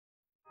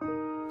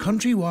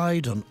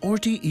Countrywide on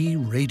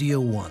Rteradio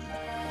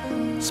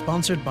 1.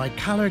 Sponsored by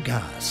Caller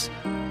Gas,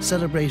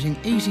 celebrating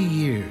 80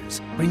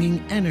 years,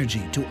 bringing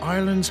energy to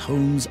Ireland's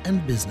homes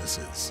and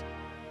businesses.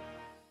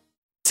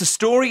 It's a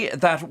story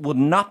that would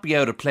not be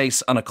out of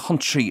place on a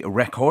country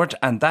record,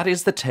 and that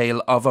is the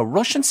tale of a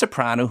Russian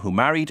soprano who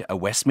married a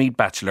Westmeath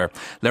bachelor.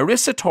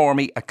 Larissa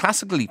Tormey, a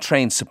classically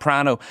trained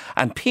soprano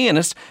and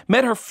pianist,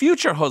 met her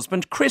future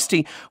husband,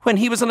 Christy, when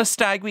he was on a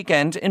stag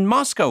weekend in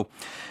Moscow.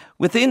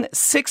 Within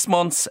 6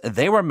 months,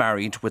 they were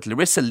married, with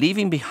Larissa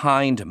leaving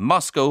behind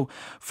Moscow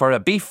for a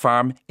beef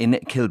farm in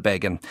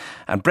Kilbeggan.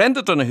 And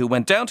Brenda Donoghue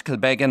went down to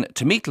Kilbeggan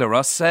to meet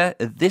Larissa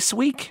this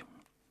week.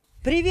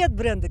 Привет,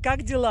 Бренда,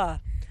 как дела?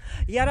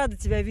 Я рада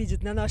тебя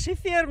видеть на нашей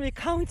ферме,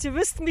 County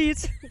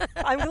Westmeath.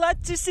 I'm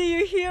glad to see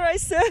you here, I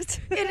said.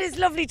 It is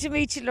lovely to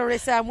meet you,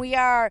 Larissa, and we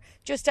are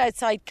just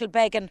outside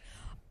Kilbeggan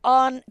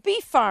on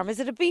beef farm. Is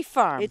it a beef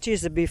farm? It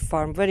is a beef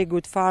farm, very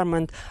good farm,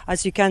 and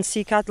as you can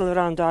see cattle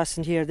around us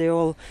and here, they're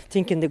all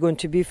thinking they're going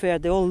to be fair,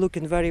 they're all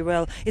looking very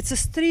well. It's a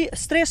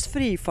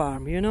stress-free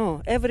farm, you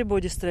know,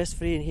 everybody's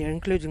stress-free in here,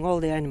 including all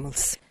the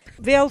animals.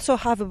 We also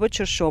have a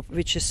butcher shop,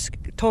 which is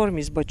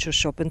Tormey's butcher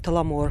shop in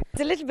Tullamore.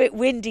 It's a little bit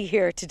windy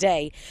here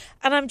today,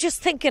 and I'm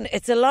just thinking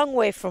it's a long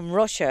way from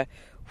Russia,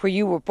 where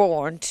you were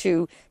born,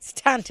 to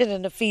standing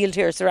in a field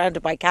here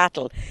surrounded by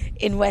cattle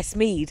in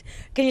Westmeath.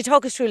 Can you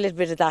talk us through a little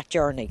bit of that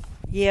journey?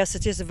 Yes,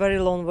 it is a very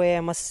long way,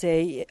 I must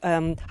say.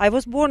 I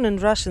was born in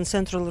Russia, in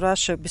central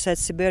Russia, beside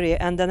Siberia,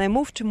 and then I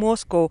moved to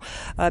Moscow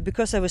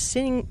because I was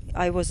singing.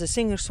 I was a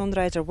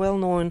singer-songwriter, well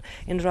known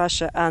in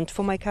Russia, and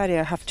for my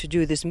career I have to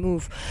do this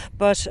move.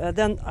 But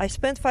then I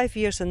spent 5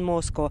 years in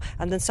Moscow,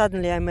 and then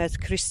suddenly I met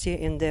Christy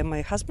and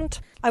my husband.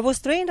 I was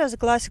trained as a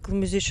classical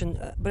musician,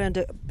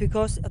 Brenda,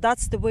 because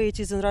that's the way it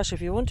is in Russia.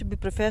 If you want to be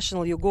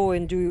professional, you go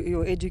and do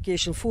your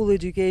education, full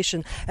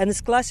education, and it's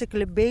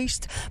classically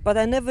based. But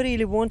I never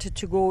really wanted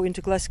to go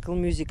into classical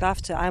music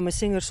after. I'm a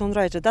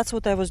singer-songwriter. That's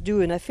what I was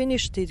doing. I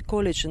finished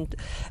college and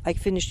I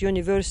finished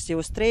university. I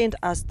was trained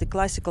as the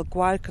classical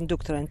choir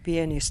conductor and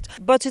pianist.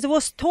 But it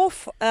was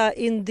tough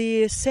in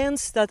the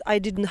sense that I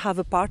didn't have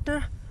a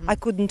partner. I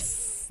couldn't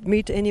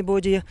meet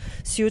anybody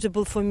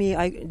suitable for me.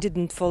 I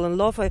didn't fall in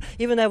love.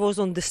 Even I was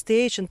on the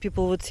stage and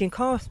people would think,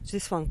 oh,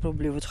 this one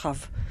probably would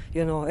have,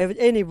 you know,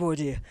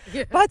 anybody.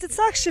 Yeah. But it's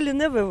actually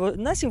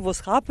nothing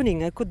was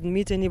happening. I couldn't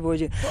meet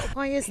anybody.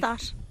 Why is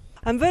that?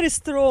 I'm very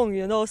strong,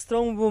 you know,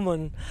 strong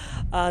woman.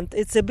 And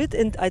it's a bit,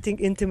 I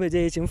think,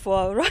 intimidating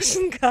for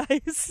Russian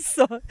guys.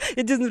 So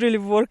it didn't really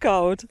work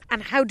out.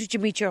 And how did you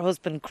meet your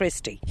husband,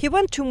 Christy? He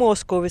went to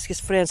Moscow with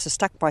his friends, a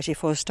stag party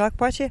for a stag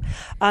party.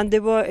 And they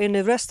were in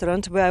a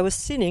restaurant where I was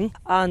singing.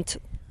 And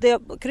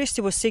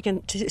Christy was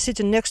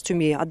sitting next to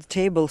me at the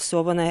table.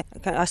 So when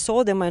I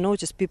saw them, I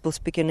noticed people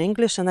speaking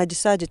English, and I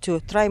decided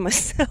to try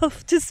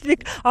myself to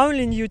speak. I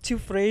only knew 2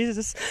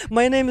 phrases.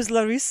 My name is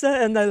Larissa,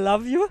 and I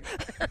love you.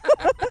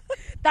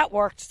 That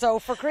worked, so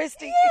for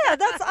Christy. Yeah,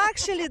 that's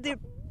actually the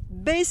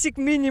basic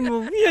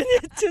minimum you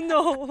need to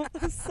know.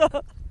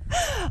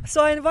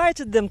 So I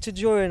invited them to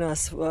join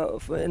us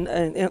for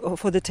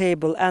the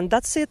table, and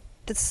that's it.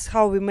 That's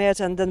how we met,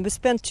 and then we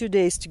spent 2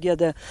 days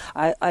together.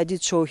 I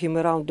did show him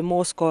around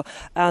Moscow,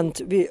 and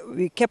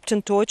we kept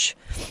in touch.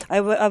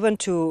 I went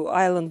to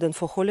Ireland then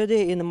for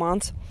holiday in a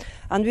month,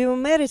 and we were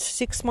married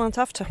 6 months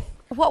after.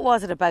 What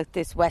was it about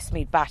this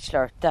Westmeath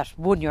bachelor that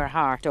won your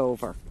heart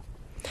over?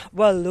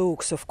 Well,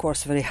 looks, of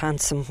course, very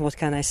handsome. What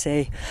can I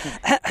say?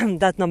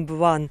 That number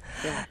one.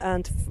 Yeah.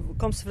 And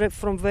comes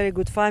from very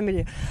good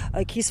family.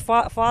 Like his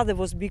father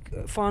was big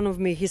fan of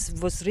me. He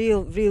was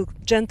real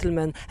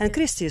gentleman. And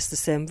Christy is the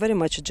same, very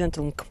much a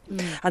gentleman.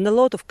 And a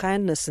lot of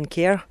kindness and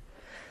care.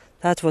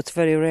 That was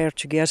very rare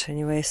to get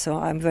anyway. So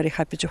I'm very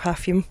happy to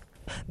have him.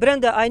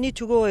 Brenda, I need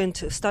to go and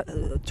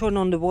turn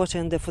on the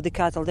water for the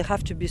cattle. They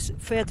have to be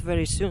fed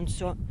very soon.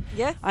 So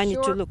yeah, I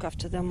need to look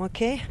after them,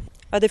 okay?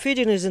 The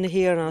feeding is in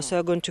here now, so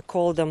I'm going to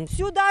call them.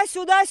 Сюда,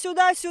 сюда,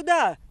 сюда,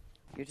 сюда.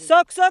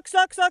 Suck, suck,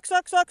 suck, suck,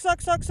 suck, suck,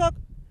 suck, suck, suck.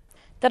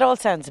 That all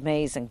sounds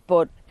amazing,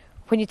 but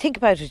when you think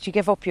about it, you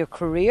give up your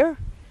career,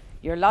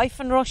 your life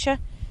in Russia,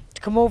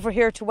 to come over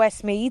here to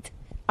Westmeath.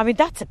 I mean,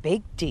 that's a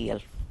big deal.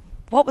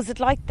 What was it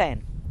like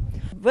then?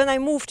 When I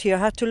moved here, I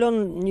had to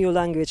learn new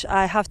language.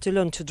 I have to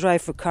learn to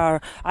drive a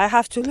car. I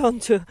have to learn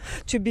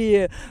to be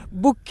a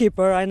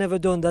bookkeeper. I never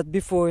done that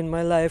before in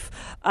my life.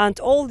 And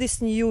all these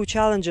new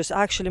challenges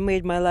actually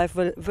made my life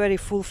very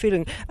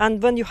fulfilling.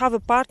 And when you have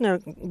a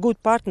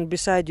good partner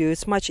beside you,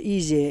 it's much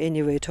easier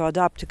anyway to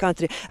adapt to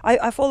country.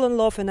 I fall in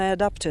love and I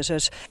adapted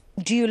it.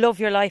 Do you love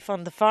your life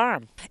on the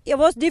farm? It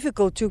was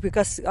difficult too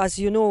because, as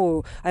you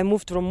know, I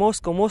moved from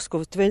Moscow.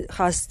 Moscow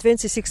has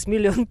 26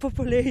 million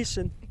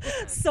population.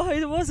 So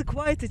it was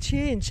quite a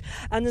change.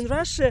 And in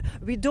Russia,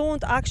 we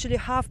don't actually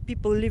have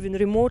people living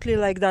remotely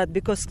like that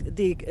because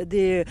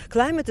the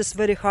climate is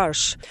very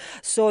harsh.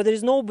 So there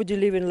is nobody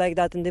living like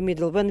that in the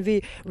middle. When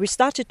we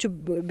started to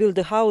build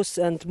a house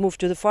and move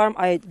to the farm,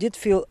 I did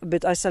feel a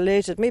bit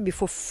isolated, maybe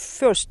for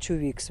first 2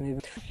 weeks. Maybe.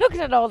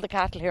 Looking at all the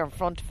cattle here in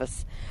front of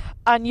us,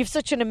 And you've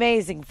such an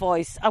amazing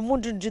voice. I'm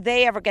wondering, do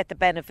they ever get the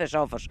benefit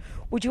of it?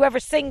 Would you ever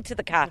sing to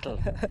the cattle?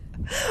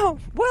 Well,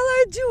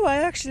 I do. I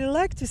actually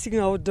like to sing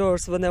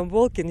outdoors when I'm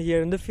walking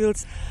here in the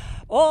fields.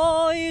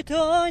 Oj,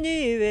 to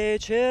ni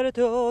wieczór,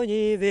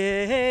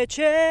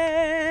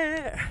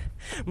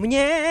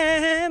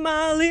 mnie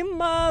malym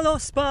malo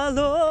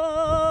spalos.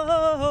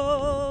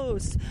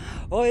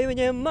 Oj,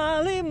 mnie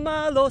malym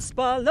malo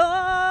spalos.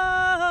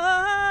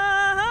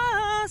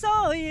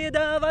 Oj,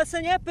 da was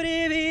nie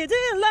prividilas.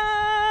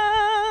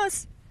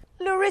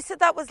 Larissa,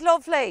 that was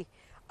lovely.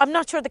 I'm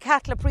not sure the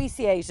cattle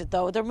appreciate it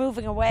though. They're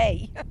moving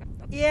away.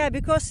 Yeah,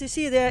 because you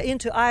see they're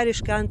into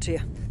Irish country.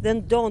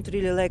 Then don't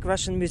really like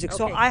Russian music.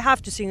 So Okay. I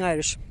have to sing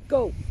Irish.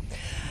 Go.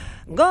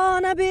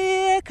 Gonna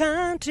be a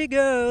country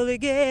girl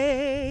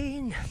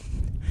again,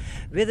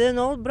 with an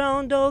old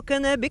brown dog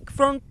and a big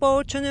front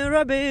porch and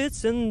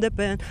rabbits in the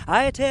pen.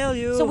 I tell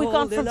you. So we've all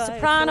gone the from life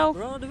soprano of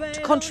Broadway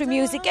to country on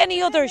music. time.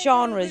 Any other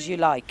genres you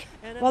like?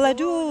 Well, I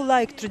do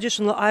like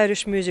traditional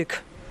Irish music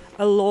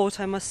a lot,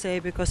 I must say,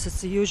 because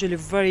it's usually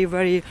very,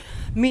 very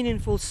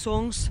meaningful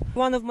songs.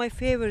 One of my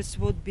favorites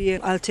would be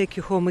I'll Take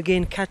You Home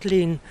Again,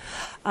 Kathleen.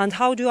 And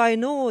how do I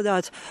know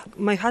that?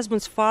 My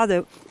husband's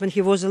father, when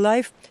he was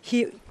alive,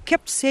 he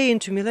kept saying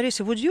to me,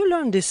 Larissa, would you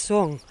learn this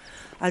song?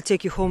 I'll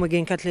Take You Home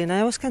Again, Kathleen.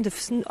 I was kind of,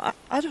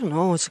 I don't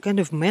know, it's a kind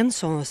of men's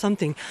song or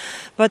something.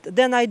 But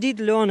then I did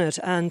learn it.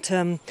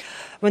 And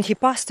when he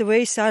passed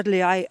away,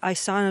 sadly, I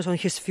sang it on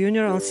his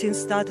funeral. And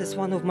since that, it's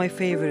one of my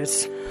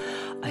favorites.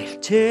 I'll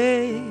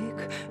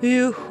take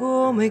you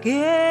home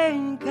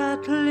again,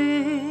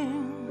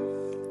 Kathleen,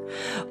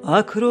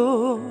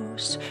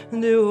 across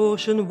the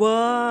ocean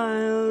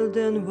wild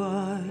and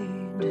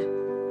wide,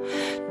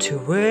 to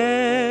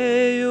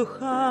where your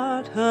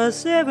heart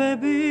has ever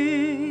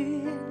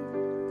been.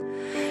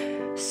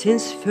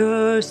 Since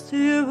first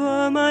you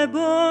were my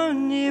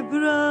bonny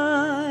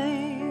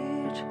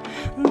bride,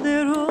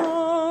 the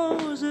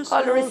roses.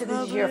 Oh, Larissa,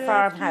 this is your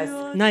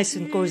farmhouse. Nice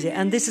and cozy.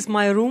 And this is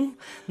my room,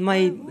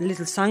 my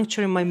little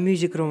sanctuary, my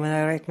music room,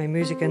 where I write my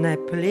music and I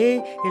play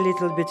a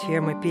little bit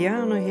here, my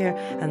piano here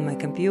and my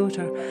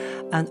computer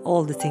and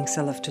all the things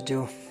I love to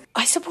do.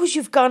 I suppose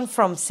you've gone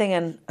from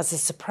singing as a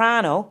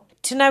soprano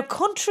to now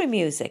country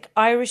music,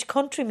 Irish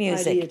country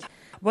music. I did.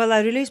 Well,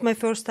 I released my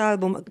first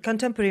album,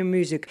 Contemporary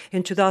Music,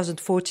 in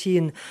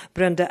 2014,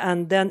 Brenda,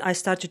 and then I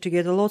started to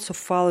get lots of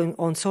following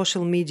on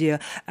social media,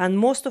 and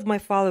most of my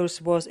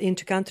followers was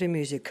into country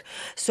music.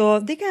 So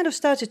they kind of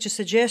started to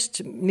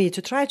suggest me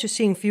to try to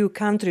sing few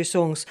country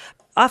songs.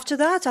 After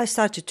that, I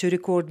started to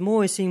record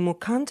more, sing more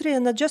country,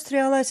 and I just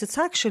realized it's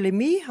actually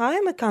me. I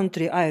am a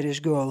country Irish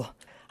girl.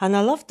 And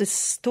I love the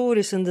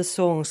stories and the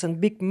songs and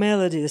big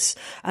melodies,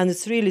 and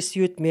it's really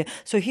suit me.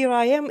 So here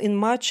I am in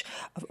March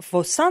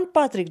for St.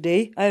 Patrick's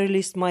Day. I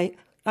released my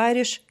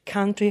Irish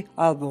country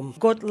album.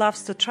 God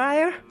Loves the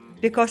Trier,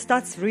 because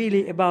that's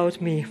really about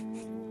me.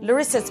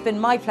 Larissa, it's been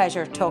my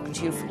pleasure talking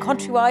to you from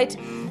Countrywide.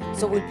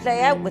 So we'll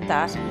play out with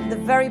that. The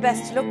very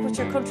best luck with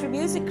your country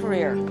music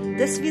career.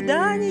 До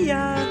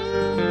свидания.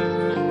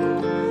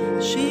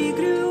 She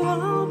grew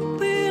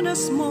up in a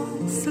small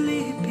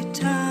sleepy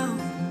town.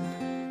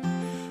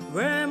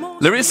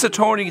 Larissa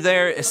Tormey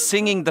there is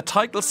singing the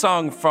title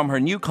song from her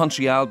new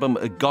country album,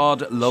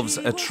 God Loves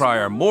a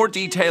Trier. More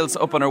details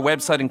up on our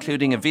website,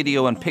 including a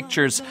video and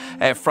pictures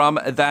from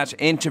that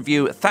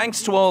interview.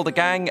 Thanks to all the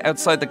gang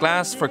outside the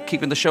glass for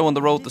keeping the show on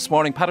the road this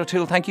morning. Pat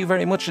O'Toole, thank you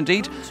very much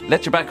indeed.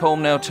 Let you back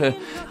home now to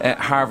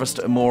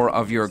harvest more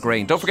of your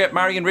grain. Don't forget,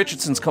 Marion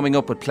Richardson's coming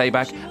up with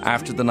playback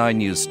after the 9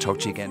 News. Talk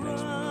to you again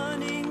next week.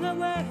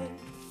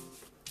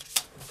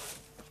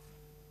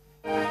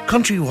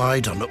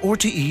 Countrywide on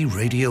RTE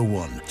Radio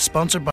 1, sponsored by